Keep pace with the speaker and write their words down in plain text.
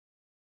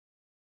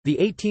The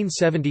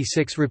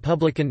 1876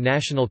 Republican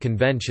National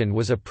Convention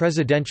was a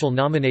presidential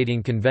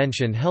nominating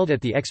convention held at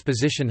the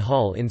Exposition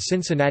Hall in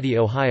Cincinnati,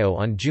 Ohio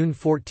on June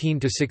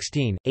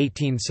 14–16,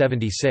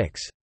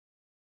 1876.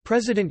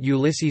 President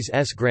Ulysses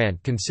S.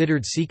 Grant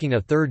considered seeking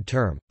a third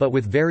term, but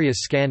with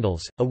various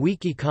scandals, a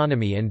weak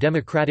economy and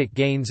Democratic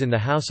gains in the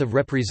House of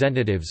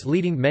Representatives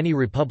leading many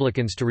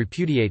Republicans to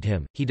repudiate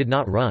him, he did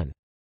not run.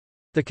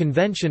 The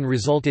convention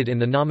resulted in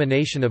the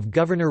nomination of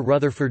Governor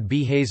Rutherford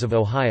B. Hayes of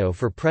Ohio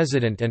for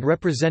president and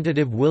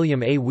Representative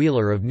William A.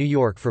 Wheeler of New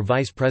York for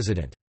vice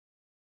president.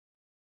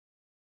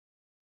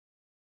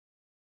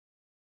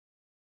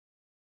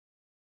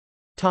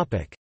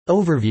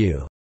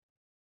 Overview.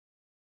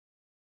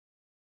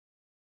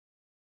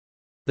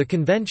 The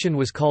convention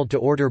was called to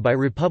order by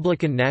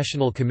Republican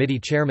National Committee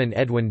Chairman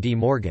Edwin D.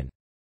 Morgan.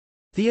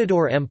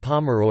 Theodore M.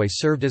 Pomeroy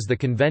served as the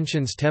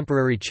convention's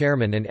temporary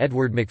chairman and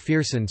Edward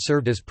McPherson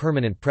served as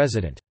permanent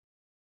president.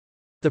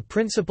 The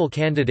principal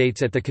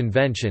candidates at the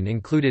convention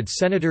included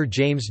Senator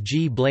James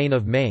G. Blaine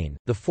of Maine,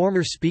 the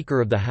former Speaker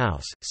of the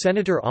House,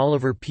 Senator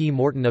Oliver P.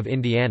 Morton of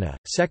Indiana,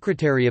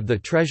 Secretary of the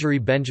Treasury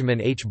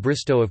Benjamin H.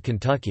 Bristow of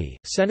Kentucky,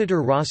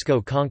 Senator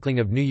Roscoe Conkling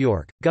of New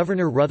York,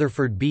 Governor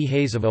Rutherford B.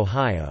 Hayes of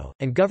Ohio,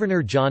 and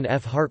Governor John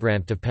F.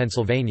 Hartranft of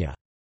Pennsylvania.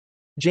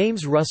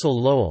 James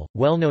Russell Lowell,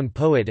 well-known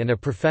poet and a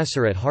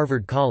professor at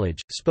Harvard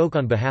College, spoke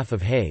on behalf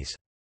of Hayes.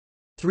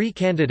 Three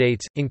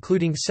candidates,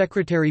 including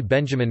Secretary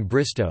Benjamin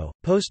Bristow,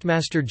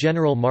 Postmaster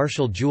General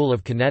Marshall Jewell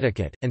of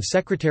Connecticut, and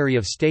Secretary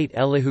of State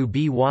Elihu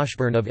B.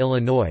 Washburn of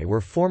Illinois, were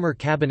former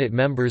cabinet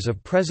members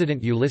of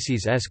President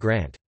Ulysses S.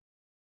 Grant.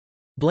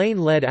 Blaine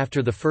led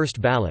after the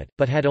first ballot,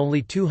 but had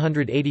only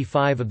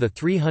 285 of the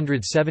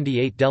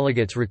 378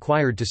 delegates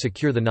required to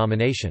secure the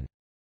nomination.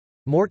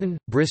 Morton,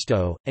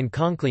 Bristow, and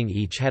Conkling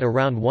each had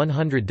around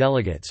 100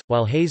 delegates,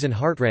 while Hayes and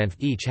Hartranft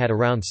each had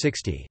around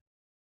 60.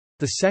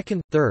 The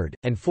second, third,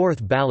 and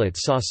fourth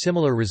ballots saw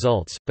similar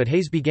results, but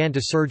Hayes began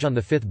to surge on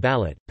the fifth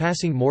ballot,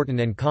 passing Morton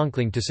and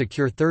Conkling to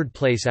secure third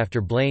place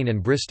after Blaine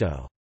and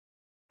Bristow.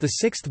 The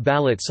sixth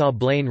ballot saw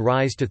Blaine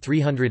rise to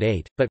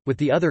 308, but, with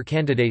the other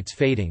candidates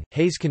fading,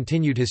 Hayes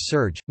continued his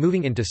surge,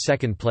 moving into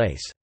second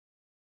place.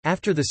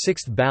 After the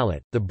sixth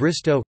ballot, the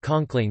Bristow,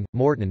 Conkling,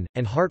 Morton,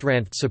 and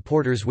Hartranft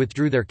supporters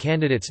withdrew their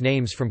candidates'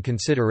 names from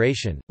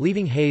consideration,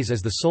 leaving Hayes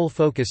as the sole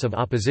focus of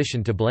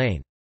opposition to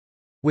Blaine.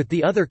 With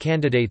the other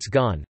candidates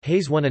gone,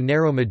 Hayes won a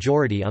narrow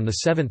majority on the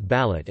seventh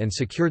ballot and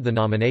secured the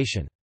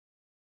nomination.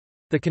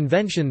 The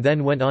convention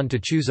then went on to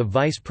choose a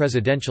vice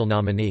presidential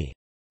nominee.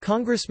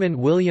 Congressman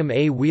William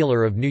A.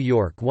 Wheeler of New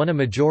York won a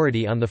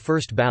majority on the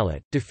first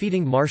ballot,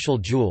 defeating Marshall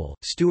Jewell,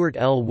 Stuart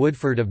L.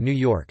 Woodford of New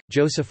York,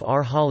 Joseph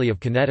R. Hawley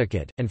of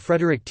Connecticut, and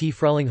Frederick T.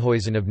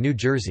 Frelinghuysen of New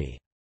Jersey.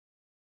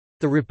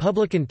 The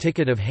Republican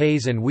ticket of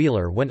Hayes and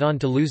Wheeler went on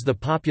to lose the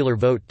popular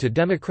vote to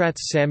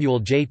Democrats Samuel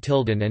J.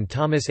 Tilden and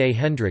Thomas A.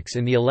 Hendricks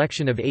in the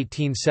election of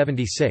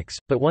 1876,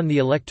 but won the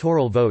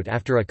electoral vote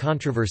after a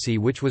controversy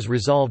which was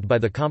resolved by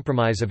the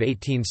Compromise of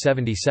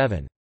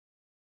 1877.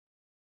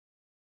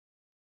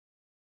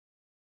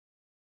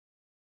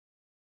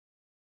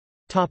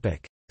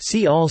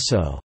 See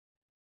also: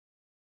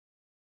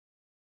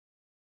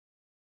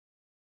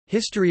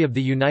 History of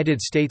the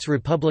United States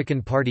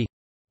Republican Party,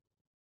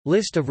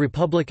 List of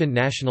Republican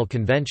National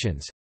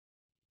Conventions,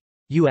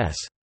 U.S.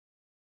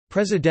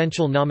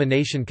 Presidential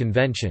Nomination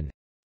Convention,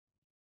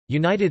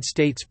 United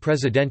States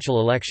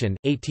Presidential Election,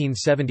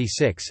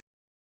 1876,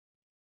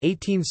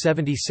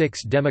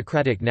 1876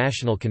 Democratic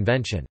National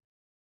Convention.